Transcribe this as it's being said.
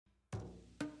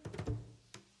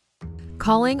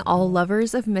Calling all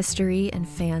lovers of mystery and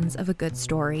fans of a good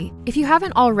story. If you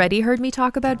haven't already heard me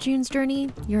talk about June's Journey,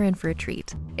 you're in for a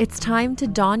treat. It's time to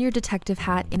don your detective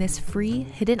hat in this free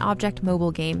hidden object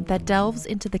mobile game that delves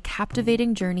into the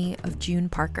captivating journey of June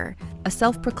Parker, a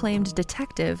self-proclaimed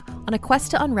detective on a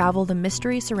quest to unravel the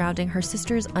mystery surrounding her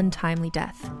sister's untimely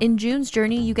death. In June's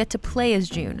Journey, you get to play as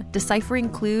June, deciphering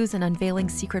clues and unveiling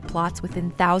secret plots within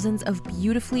thousands of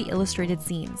beautifully illustrated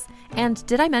scenes. And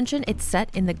did I mention it's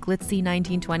set in the glitzy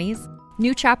 1920s?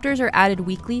 New chapters are added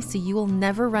weekly, so you will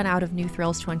never run out of new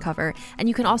thrills to uncover, and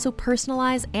you can also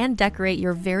personalize and decorate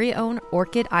your very own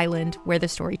Orchid Island where the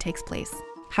story takes place.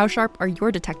 How sharp are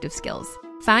your detective skills?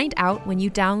 Find out when you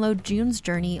download June's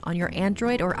Journey on your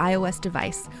Android or iOS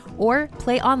device, or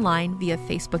play online via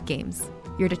Facebook Games.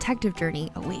 Your detective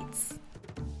journey awaits.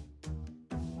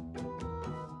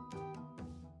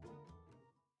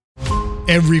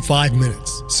 Every 5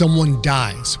 minutes, someone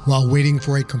dies while waiting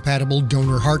for a compatible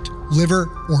donor heart, liver,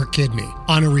 or kidney.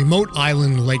 On a remote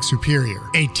island in Lake Superior,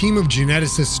 a team of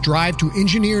geneticists strive to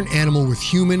engineer an animal with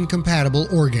human-compatible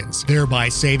organs, thereby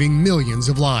saving millions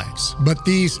of lives. But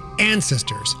these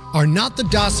ancestors are not the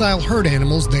docile herd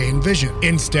animals they envision.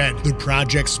 Instead, the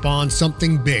project spawns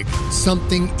something big,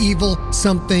 something evil,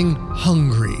 something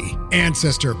hungry.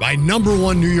 Ancestor by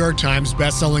 #1 New York Times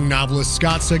bestselling novelist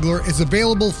Scott Sigler is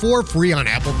available for free on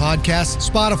Apple Podcasts,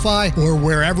 Spotify, or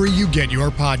wherever you get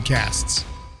your podcasts.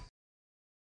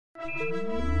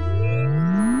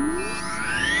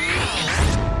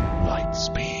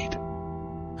 Lightspeed.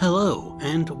 Hello,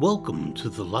 and welcome to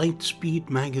the Lightspeed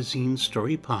Magazine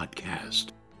Story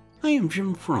Podcast. I am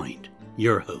Jim Freund,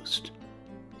 your host.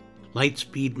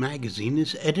 Lightspeed Magazine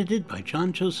is edited by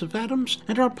John Joseph Adams,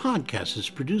 and our podcast is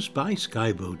produced by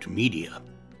Skyboat Media.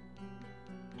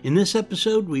 In this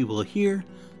episode, we will hear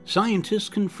Scientists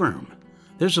Confirm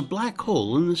There's a Black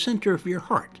Hole in the Center of Your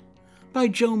Heart by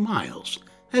Joe Miles,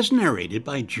 as narrated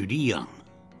by Judy Young.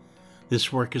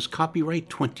 This work is copyright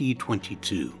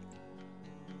 2022.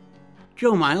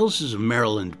 Joe Miles is a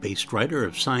Maryland-based writer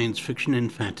of science fiction and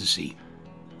fantasy.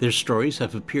 Their stories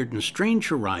have appeared in Strange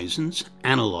Horizons,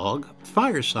 Analog,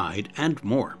 Fireside, and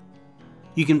more.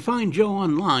 You can find Joe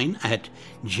online at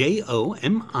jomiles.com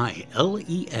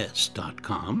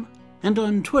and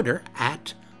on Twitter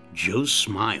at Joe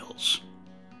Smiles.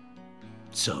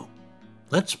 So,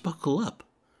 let's buckle up.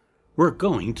 We're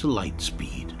going to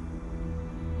Lightspeed.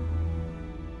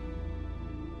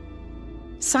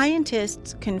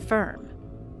 Scientists confirm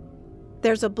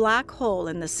there's a black hole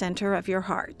in the center of your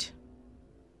heart.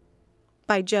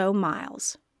 By Joe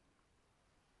Miles.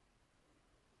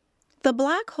 The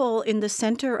black hole in the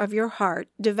center of your heart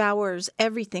devours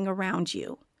everything around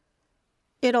you.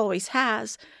 It always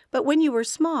has, but when you were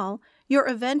small, your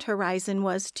event horizon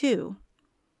was too.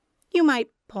 You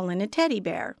might pull in a teddy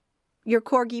bear, your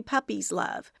corgi puppy's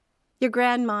love, your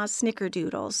grandma's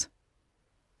snickerdoodles.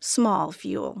 Small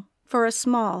fuel for a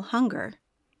small hunger.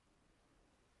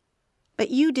 But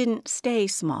you didn't stay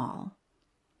small.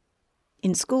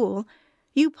 In school,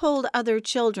 you pulled other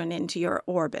children into your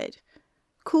orbit,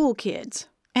 cool kids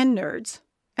and nerds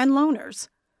and loners,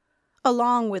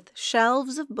 along with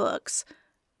shelves of books,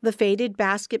 the faded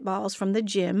basketballs from the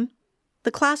gym,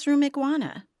 the classroom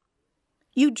iguana.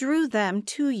 You drew them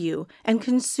to you and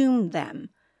consumed them,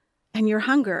 and your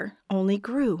hunger only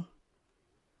grew.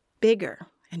 Bigger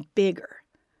and bigger.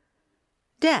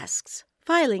 Desks,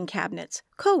 filing cabinets,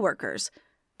 coworkers,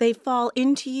 they fall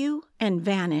into you and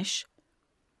vanish.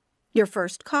 Your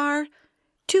first car,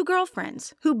 2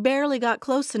 girlfriends who barely got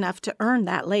close enough to earn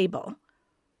that label.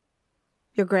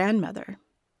 Your grandmother.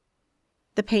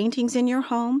 The paintings in your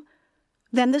home,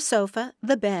 then the sofa,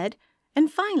 the bed,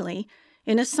 and finally,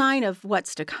 in a sign of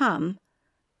what's to come,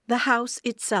 the house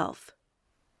itself.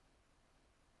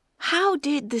 How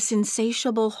did this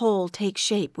insatiable hole take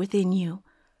shape within you?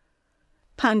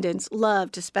 Pundits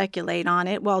love to speculate on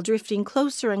it while drifting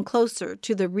closer and closer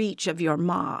to the reach of your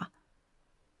maw.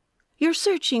 You're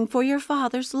searching for your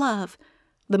father's love,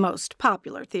 the most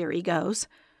popular theory goes.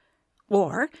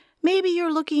 Or maybe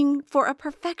you're looking for a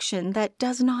perfection that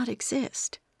does not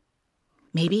exist.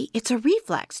 Maybe it's a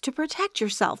reflex to protect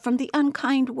yourself from the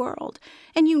unkind world,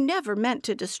 and you never meant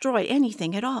to destroy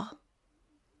anything at all.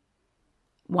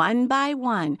 One by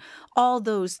one, all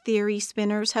those theory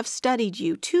spinners have studied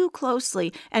you too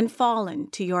closely and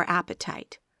fallen to your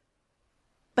appetite.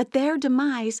 But their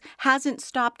demise hasn't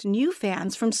stopped new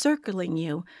fans from circling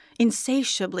you,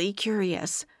 insatiably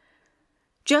curious.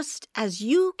 Just as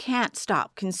you can't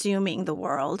stop consuming the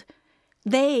world,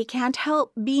 they can't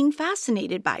help being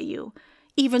fascinated by you,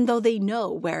 even though they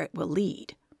know where it will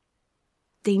lead.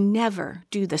 They never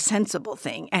do the sensible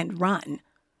thing and run.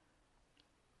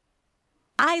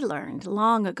 I learned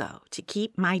long ago to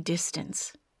keep my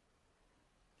distance.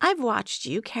 I've watched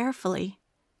you carefully,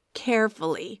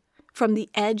 from the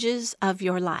edges of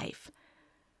your life,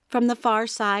 from the far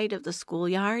side of the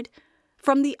schoolyard,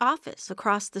 from the office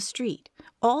across the street,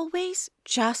 always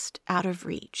just out of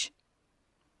reach.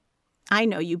 I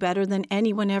know you better than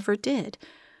anyone ever did,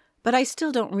 but I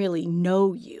still don't really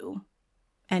know you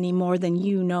any more than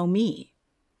you know me.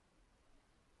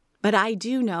 But I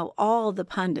do know all the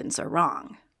pundits are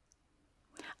wrong.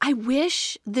 I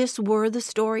wish this were the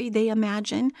story they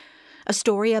imagine, a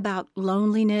story about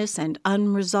loneliness and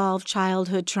unresolved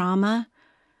childhood trauma.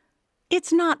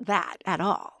 It's not that at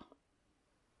all.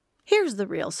 Here's the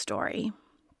real story.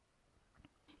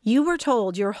 You were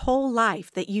told your whole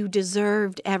life that you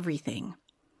deserved everything.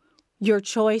 Your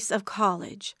choice of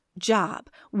college, job,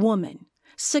 woman,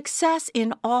 success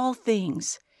in all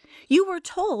things. You were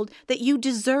told that you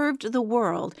deserved the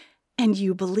world, and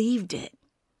you believed it.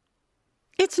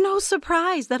 It's no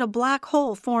surprise that a black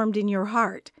hole formed in your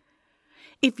heart.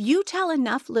 If you tell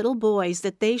enough little boys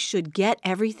that they should get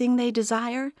everything they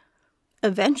desire,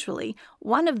 eventually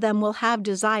one of them will have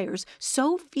desires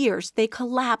so fierce they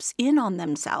collapse in on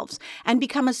themselves and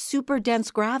become a super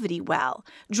dense gravity well,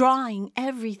 drawing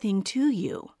everything to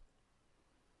you.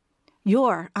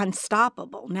 You're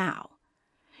unstoppable now.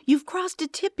 You've crossed a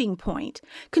tipping point,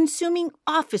 consuming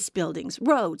office buildings,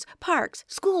 roads, parks,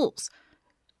 schools.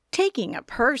 Taking a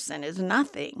person is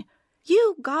nothing.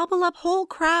 You gobble up whole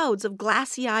crowds of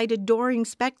glassy-eyed, adoring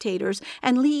spectators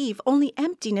and leave only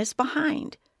emptiness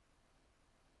behind.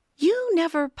 You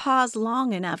never pause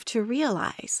long enough to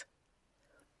realize.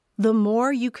 The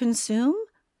more you consume,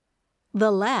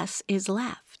 the less is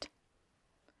left.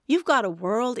 You've got a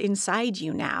world inside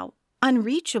you now,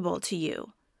 unreachable to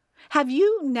you. Have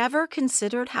you never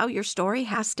considered how your story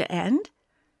has to end?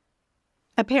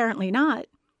 Apparently not.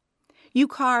 You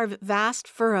carve vast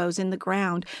furrows in the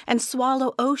ground and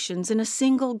swallow oceans in a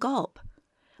single gulp.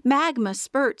 Magma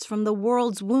spurts from the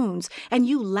world's wounds, and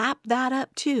you lap that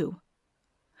up too.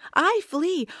 I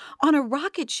flee on a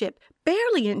rocket ship,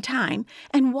 barely in time,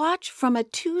 and watch from a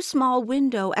too small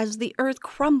window as the earth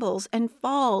crumbles and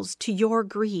falls to your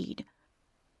greed.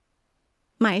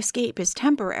 My escape is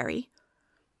temporary.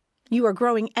 You are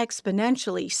growing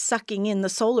exponentially, sucking in the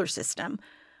solar system,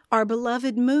 our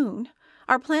beloved moon,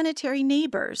 our planetary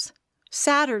neighbors.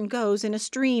 Saturn goes in a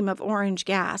stream of orange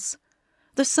gas.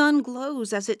 The sun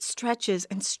glows as it stretches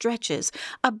and stretches,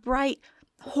 a bright,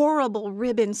 horrible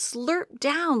ribbon slurped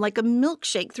down like a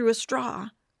milkshake through a straw.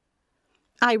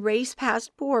 I race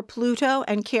past poor Pluto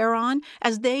and Charon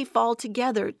as they fall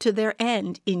together to their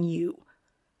end in you.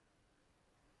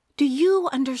 Do you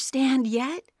understand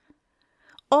yet?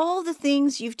 All the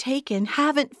things you've taken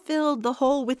haven't filled the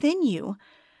hole within you,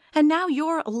 and now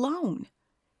you're alone.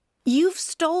 You've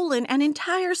stolen an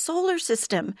entire solar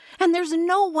system, and there's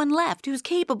no one left who's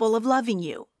capable of loving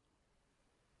you.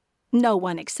 No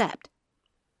one except,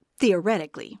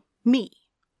 theoretically, me.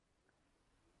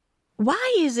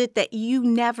 Why is it that you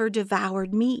never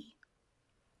devoured me?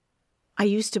 I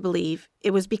used to believe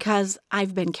it was because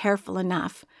I've been careful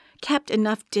enough, kept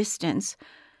enough distance,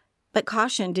 but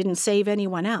caution didn't save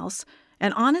anyone else,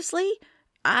 and honestly,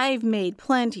 I've made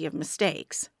plenty of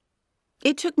mistakes.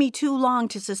 It took me too long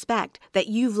to suspect that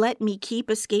you've let me keep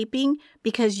escaping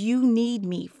because you need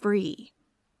me free.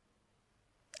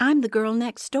 I'm the girl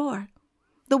next door,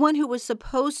 the one who was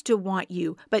supposed to want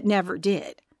you but never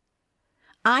did.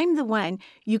 I'm the one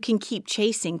you can keep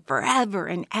chasing forever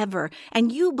and ever, and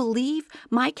you believe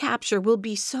my capture will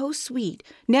be so sweet,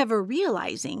 never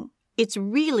realizing it's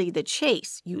really the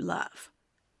chase you love.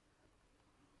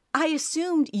 I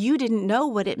assumed you didn't know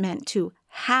what it meant to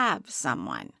have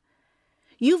someone.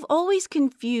 You've always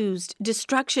confused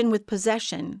destruction with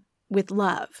possession with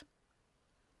love.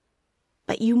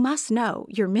 But you must know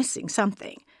you're missing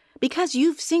something, because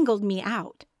you've singled me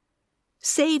out,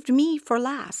 saved me for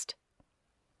last.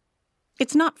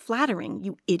 It's not flattering,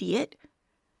 you idiot.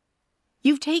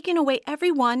 You've taken away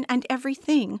everyone and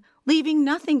everything, leaving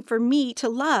nothing for me to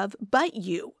love but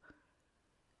you.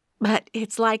 But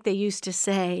it's like they used to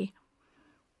say,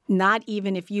 not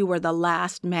even if you were the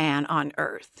last man on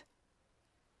earth.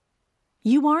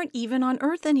 You aren't even on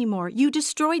earth anymore. You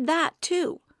destroyed that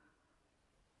too.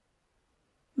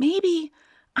 Maybe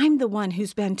I'm the one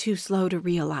who's been too slow to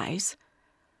realize.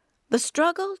 The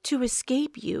struggle to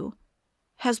escape you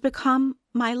has become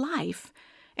my life,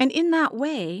 and in that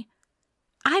way,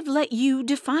 I've let you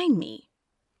define me.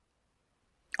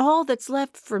 All that's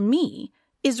left for me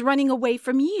is running away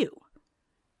from you.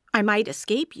 I might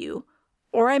escape you,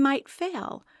 or I might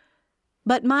fail,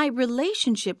 but my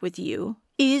relationship with you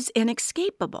is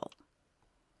inescapable.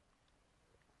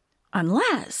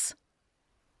 Unless...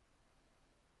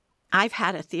 I've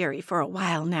had a theory for a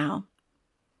while now.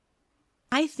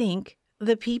 I think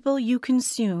the people you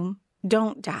consume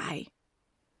don't die.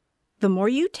 The more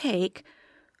you take,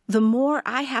 the more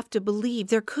I have to believe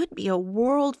there could be a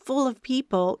world full of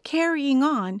people carrying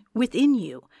on within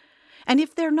you. And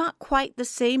if they're not quite the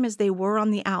same as they were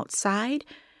on the outside,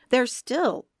 they're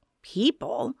still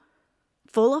people,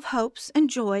 full of hopes and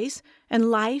joys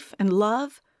and life and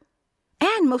love.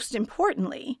 And most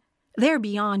importantly, they're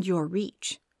beyond your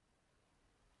reach.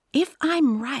 If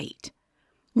I'm right,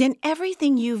 then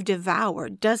everything you've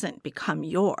devoured doesn't become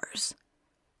yours.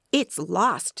 It's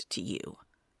lost to you,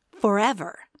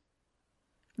 forever.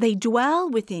 They dwell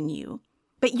within you,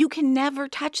 but you can never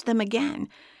touch them again,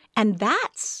 and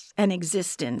that's an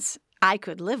existence I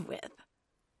could live with.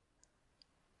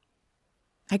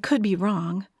 I could be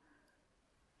wrong.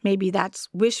 Maybe that's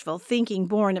wishful thinking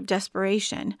born of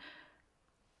desperation.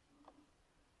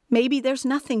 Maybe there's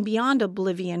nothing beyond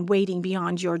oblivion waiting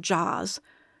beyond your jaws.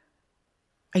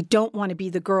 I don't want to be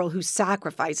the girl who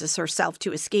sacrifices herself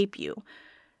to escape you.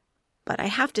 But I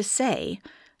have to say,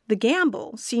 the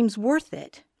gamble seems worth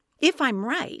it. If I'm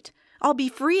right, I'll be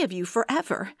free of you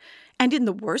forever. And in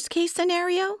the worst-case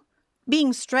scenario,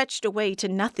 being stretched away to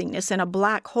nothingness in a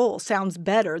black hole sounds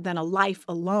better than a life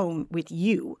alone with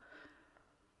you.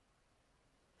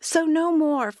 So no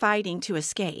more fighting to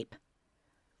escape.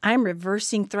 I'm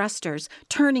reversing thrusters,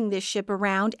 turning this ship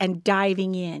around and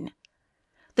diving in.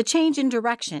 The change in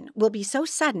direction will be so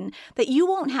sudden that you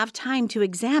won't have time to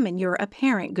examine your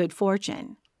apparent good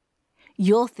fortune.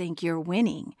 You'll think you're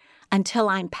winning until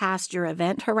I'm past your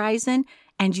event horizon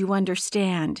and you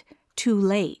understand, too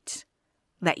late,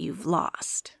 that you've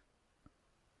lost.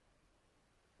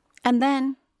 And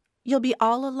then you'll be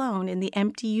all alone in the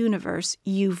empty universe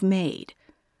you've made,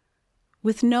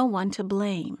 with no one to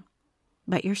blame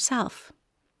but yourself.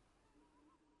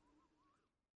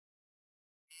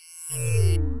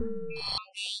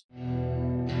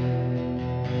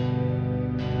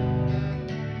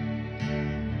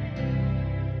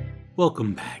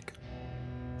 Welcome back.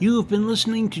 You have been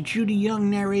listening to Judy Young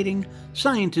narrating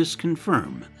Scientists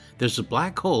Confirm There's a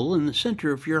Black Hole in the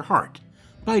Center of Your Heart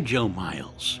by Joe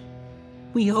Miles.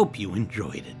 We hope you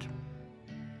enjoyed it.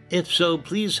 If so,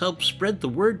 please help spread the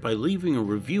word by leaving a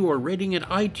review or rating at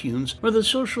iTunes or the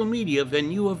social media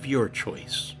venue of your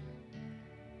choice.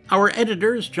 Our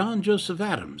editor is John Joseph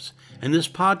Adams, and this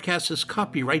podcast is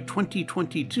copyright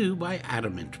 2022 by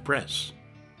Adamant Press.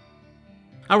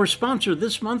 Our sponsor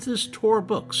this month is Tor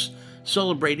Books,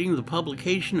 celebrating the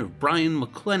publication of Brian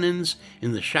McLennan's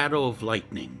In the Shadow of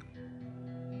Lightning.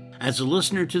 As a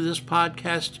listener to this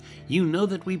podcast, you know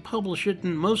that we publish it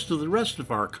and most of the rest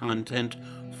of our content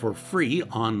for free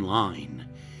online.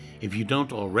 If you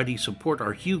don't already support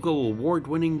our Hugo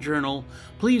Award-winning journal,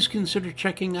 please consider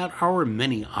checking out our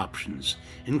many options,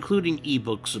 including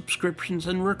ebook subscriptions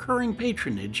and recurring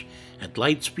patronage at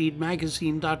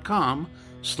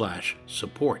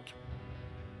lightspeedmagazine.com/support.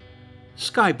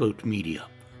 Skyboat Media,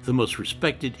 the most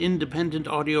respected independent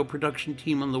audio production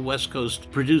team on the West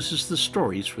Coast, produces the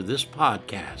stories for this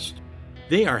podcast.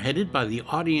 They are headed by the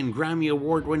Audie and Grammy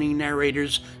Award-winning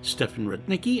narrators Stefan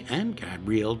Rudnicki and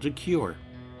Gabrielle DeCure.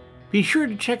 Be sure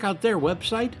to check out their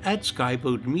website at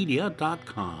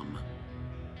skyboatmedia.com.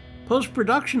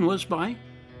 Post-production was by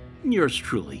yours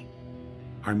truly.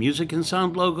 Our music and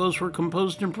sound logos were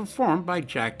composed and performed by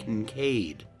Jack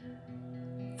Kincaid.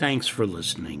 Thanks for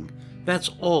listening. That's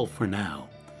all for now.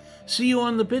 See you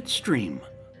on the Bitstream.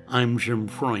 I'm Jim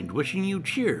Freund, wishing you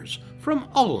cheers from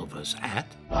all of us at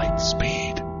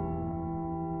Lightspeed.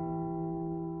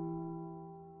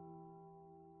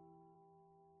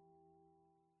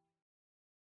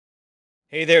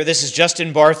 Hey there, this is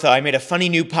Justin Bartha. I made a funny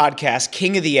new podcast,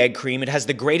 King of the Egg Cream. It has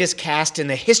the greatest cast in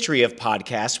the history of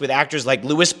podcasts with actors like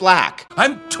Louis Black.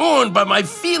 I'm torn by my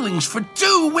feelings for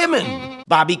two women.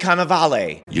 Bobby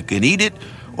Cannavale. You can eat it,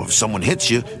 or if someone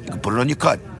hits you, you can put it on your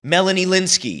cut. Melanie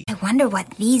Linsky. I wonder what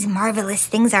these marvelous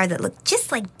things are that look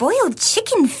just like boiled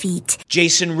chicken feet.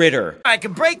 Jason Ritter. I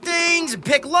can break things and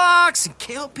pick locks and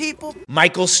kill people.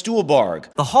 Michael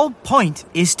Stuhlbarg. The whole point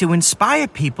is to inspire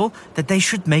people that they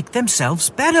should make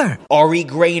themselves better. Ari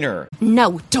Grainer.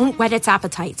 No, don't whet its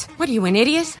appetite. What are you, an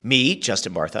idiot? Me,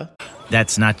 Justin Bartha.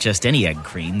 That's not just any egg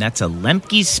cream, that's a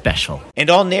Lemke's special. And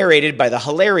all narrated by the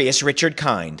hilarious Richard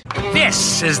Kind.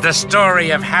 This is the story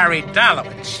of Harry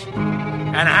Dalowitz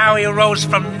and how he rose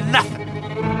from nothing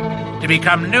to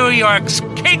become New York's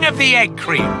King of the Egg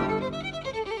Cream.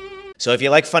 So if you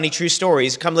like funny true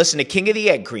stories, come listen to King of the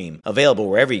Egg Cream, available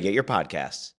wherever you get your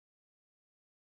podcasts.